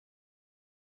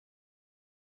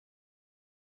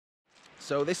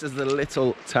So this is the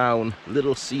little town,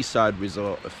 little seaside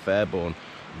resort of Fairbourne.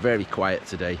 Very quiet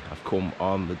today. I've come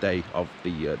on the day of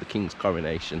the King's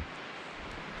coronation,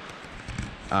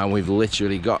 and we've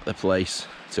literally got the place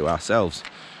to ourselves,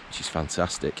 which is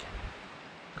fantastic.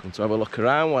 Come to have a look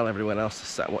around while everyone else is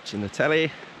sat watching the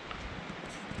telly.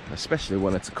 I especially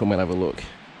wanted to come and have a look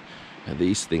at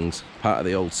these things, part of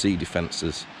the old sea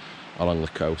defences along the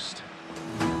coast.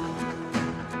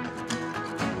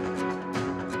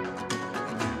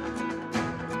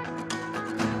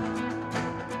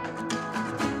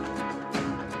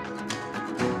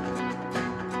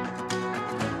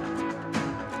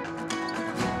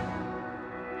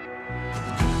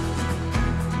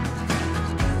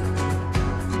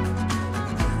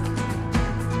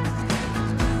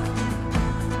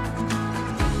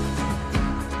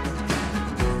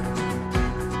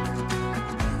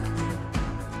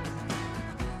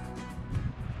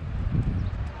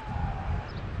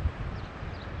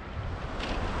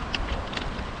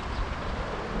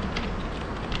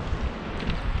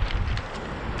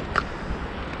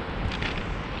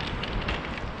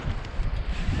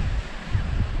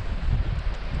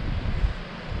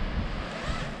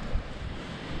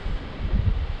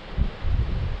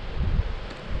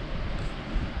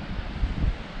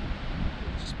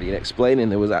 Been explaining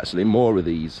there was actually more of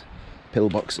these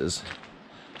pillboxes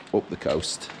up the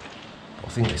coast. I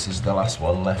think this is the last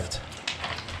one left.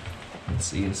 You can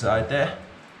see inside there.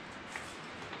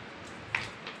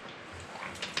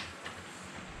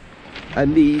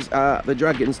 And these are the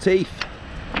dragon's teeth.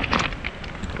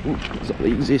 Ooh, it's not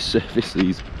the easiest surface,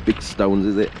 these big stones,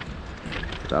 is it?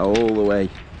 All the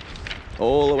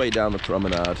way down the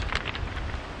promenade.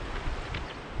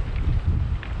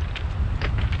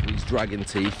 Dragon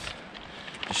teeth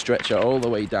just stretch out all the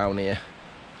way down here,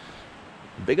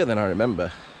 bigger than I remember.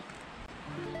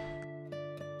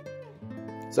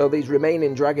 So these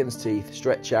remaining dragon's teeth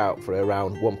stretch out for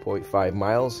around 1.5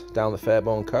 miles down the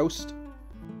Fairbourne coast.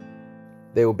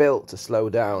 They were built to slow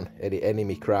down any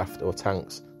enemy craft or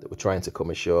tanks that were trying to come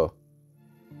ashore.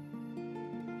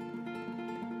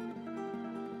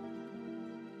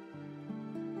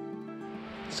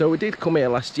 So we did come here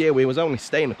last year. We was only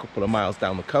staying a couple of miles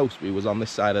down the coast. We was on this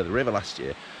side of the river last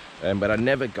year, but I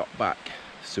never got back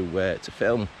to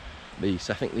film these.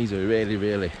 I think these are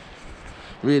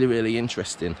really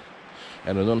interesting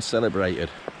and an uncelebrated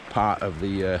part of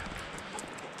the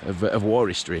of war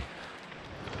history.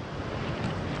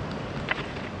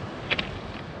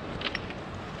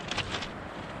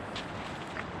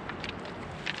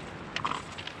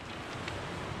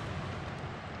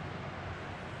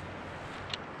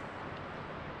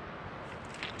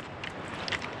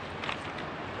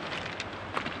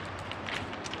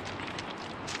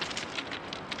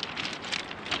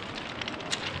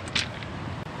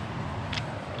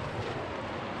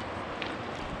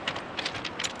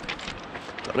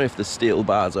 I don't know if the steel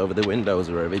bars over the windows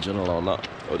are original or not,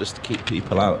 or just to keep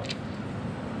people out.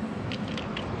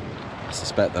 I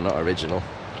suspect they're not original.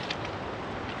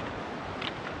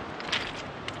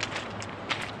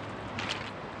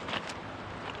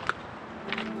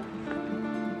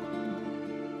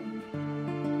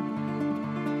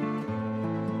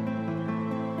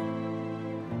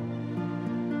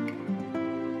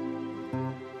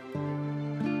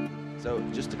 So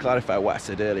just to clarify what I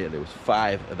said earlier, there was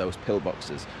 5 of those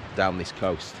pillboxes down this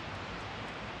coast.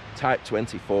 Type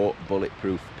 24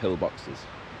 bulletproof pillboxes.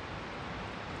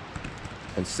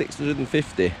 And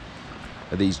 650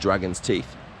 of these dragon's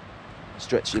teeth,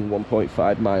 stretching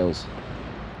 1.5 miles.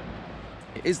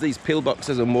 It is these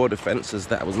pillboxes and war defences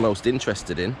that I was most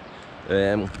interested in.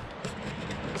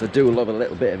 So I do love a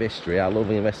little bit of history. I love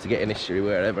investigating history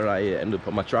wherever I end up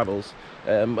on my travels.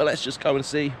 But let's just go and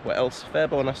see what else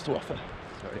Fairbourne has to offer.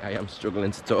 Sorry, I am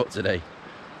struggling to talk today.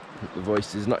 The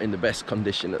voice is not in the best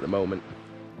condition at the moment.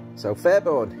 So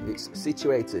Fairbourne, it's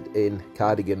situated in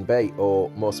Cardigan Bay,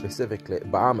 or more specifically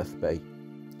Barmouth Bay.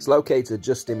 It's located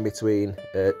just in between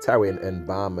Towyn and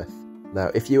Barmouth.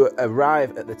 Now, if you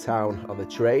arrive at the town on the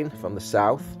train from the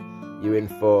south, you're in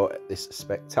for this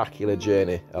spectacular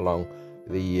journey along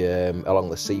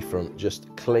the seafront,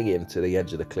 just clinging to the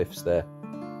edge of the cliffs there.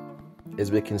 As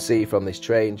we can see from this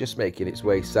train, just making its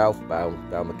way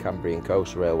southbound down the Cambrian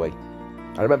Coast Railway.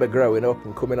 I remember growing up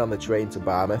and coming on the train to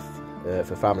Barmouth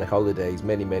for family holidays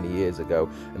many years ago,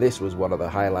 and this was one of the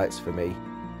highlights for me.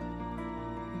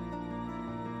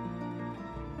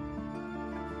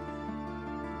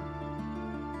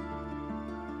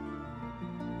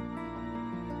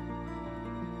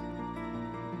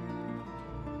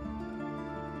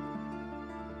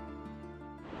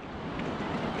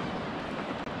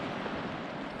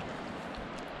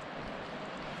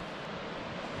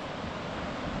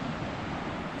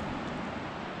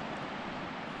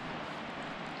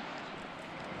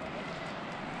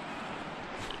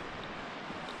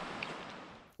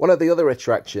 One of the other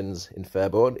attractions in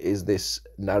Fairbourne is this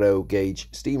narrow gauge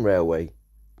steam railway.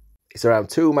 It's around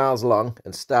 2 miles long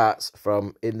and starts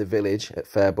from in the village at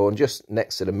Fairbourne, just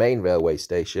next to the main railway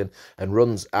station, and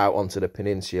runs out onto the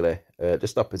peninsula,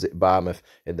 just opposite Barmouth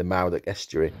in the Mawddach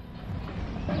Estuary.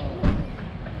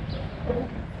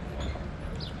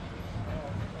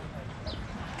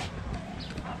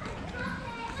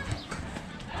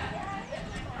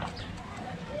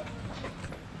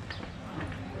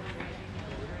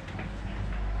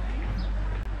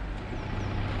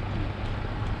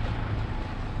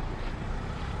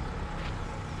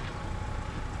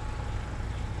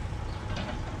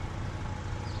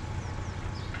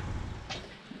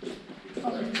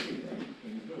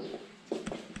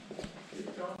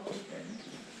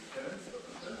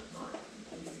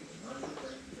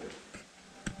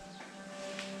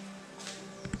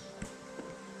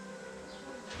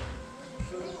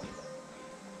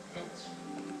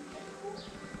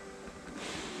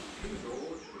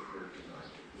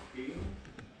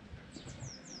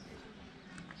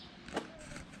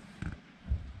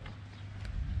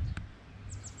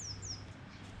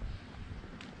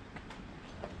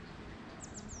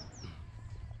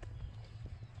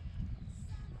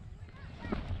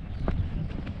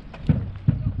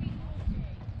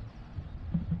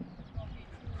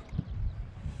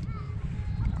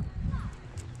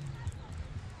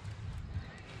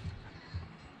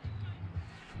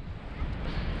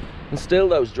 And still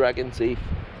those dragon teeth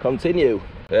continue,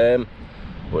 but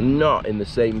not in the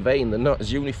same vein. They're not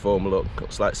as uniform look.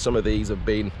 Looks like some of these have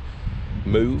been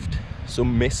moved,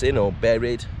 some missing or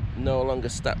buried, no longer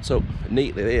stacked up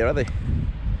neatly there, are they?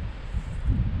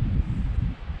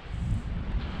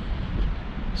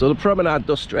 So the promenade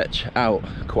does stretch out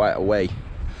quite a way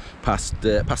past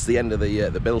the end of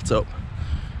the built-up,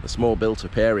 a small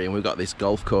built-up area, and we've got this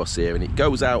golf course here, and it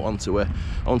goes out onto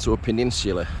a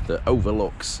peninsula that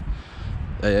overlooks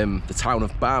the town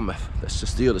of Barmouth. That's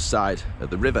just the other side of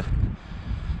the river.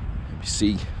 You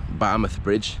see Barmouth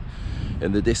Bridge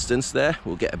in the distance there.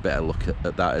 We'll get a better look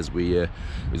at that as we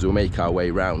make our way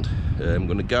round. I'm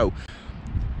going to go.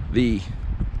 The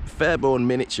Fairbourne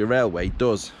Miniature Railway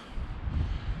does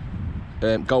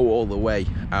go all the way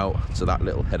out to that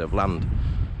little head of land.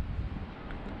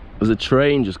 There's a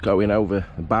train just going over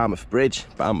the Barmouth Bridge,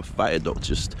 Barmouth Viaduct,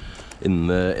 just in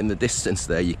the distance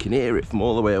there. You can hear it from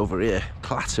all the way over here,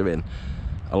 clattering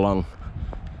along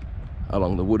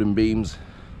the wooden beams.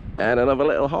 And another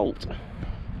little halt.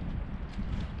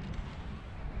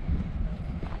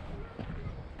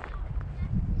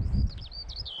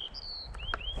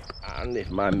 And if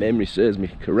my memory serves me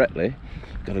correctly,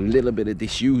 got a little bit of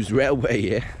disused railway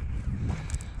here.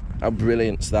 How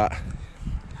brilliant's that?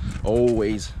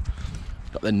 Always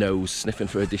got the nose sniffing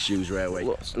for a disused railway.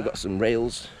 Look, still got some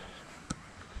rails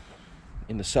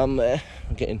in the sand there.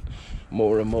 I'm getting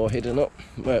more and more hidden up,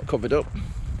 covered up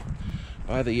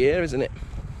by the year, isn't it?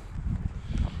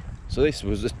 So this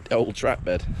was just old track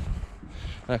bed.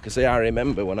 Like I say, I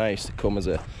remember when I used to come as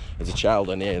a child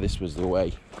on here, this was the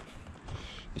way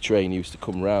the train used to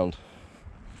come round.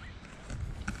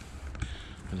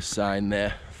 And a sign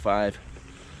there, 5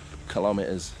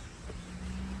 kilometres.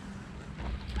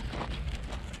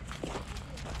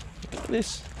 Look at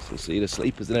this, so see the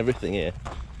sleepers and everything here.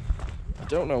 I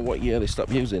don't know what year they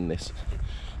stopped using this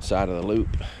side of the loop.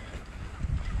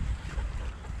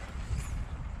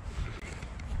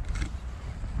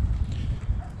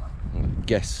 I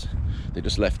guess they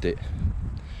just left it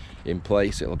in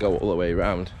place. It'll go all the way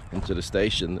around into the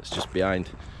station that's just behind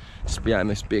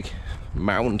this big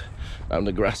mound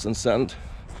of grass and sand.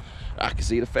 I can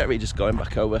see the ferry just going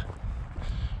back over.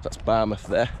 That's Barmouth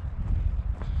there.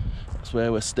 That's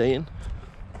where we're staying.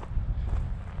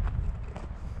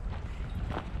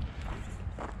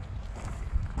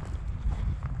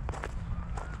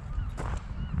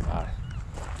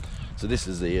 So this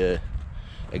is the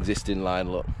existing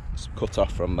line. Look, it's cut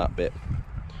off from that bit.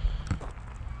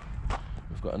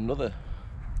 We've got another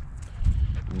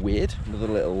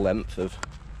little length of,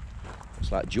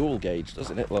 it's like dual gauge,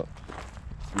 doesn't it? Look,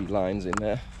 3 lines in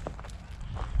there.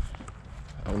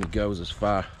 Only goes as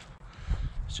far.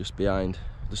 It's just behind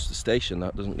just the station.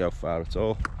 That doesn't go far at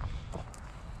all.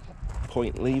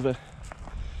 Point lever.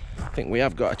 I think we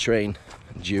have got a train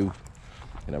due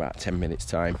in about 10 minutes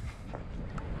time.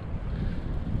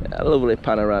 A lovely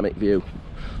panoramic view,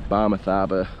 Barmouth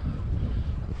Harbour,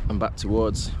 and back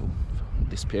towards,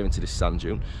 disappear into this sand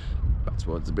dune, back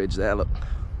towards the bridge there, look.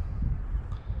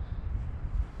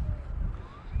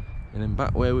 And then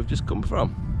back where we've just come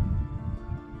from.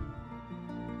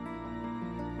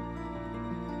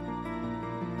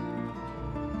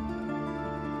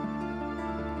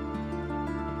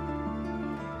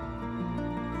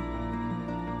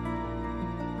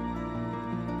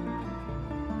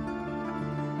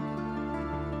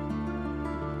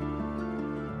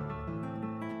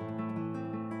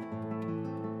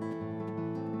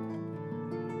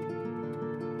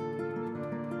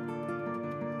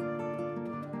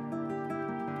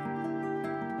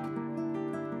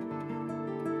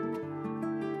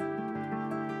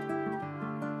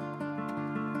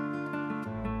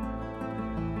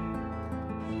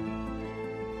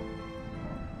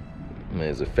 And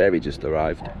there's a ferry just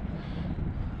arrived.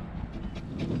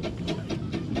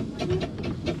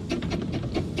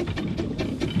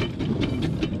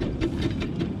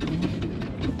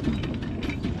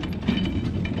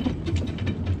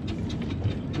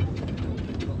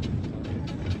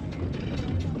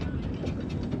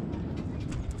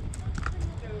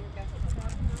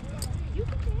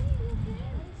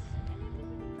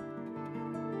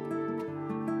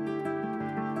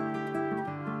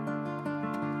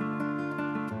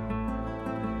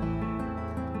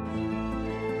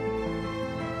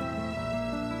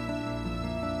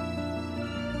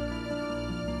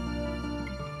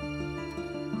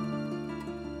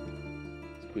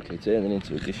 Quickly turning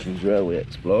into a disused railway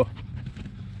explore.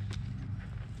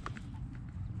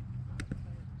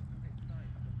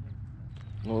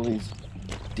 All these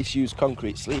disused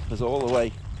concrete sleepers all the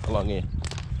way along here.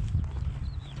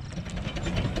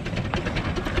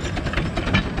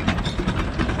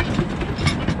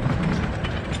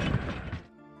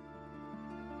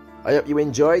 I hope you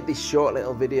enjoyed this short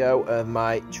little video of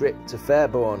my trip to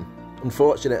Fairbourne.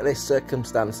 Unfortunately,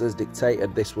 circumstances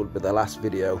dictated this would be the last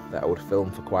video that I would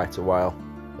film for quite a while.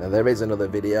 Now, there is another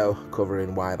video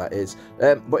covering why that is.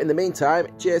 But in the meantime,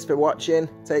 cheers for watching,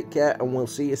 take care, and we'll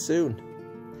see you soon.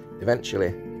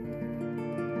 Eventually.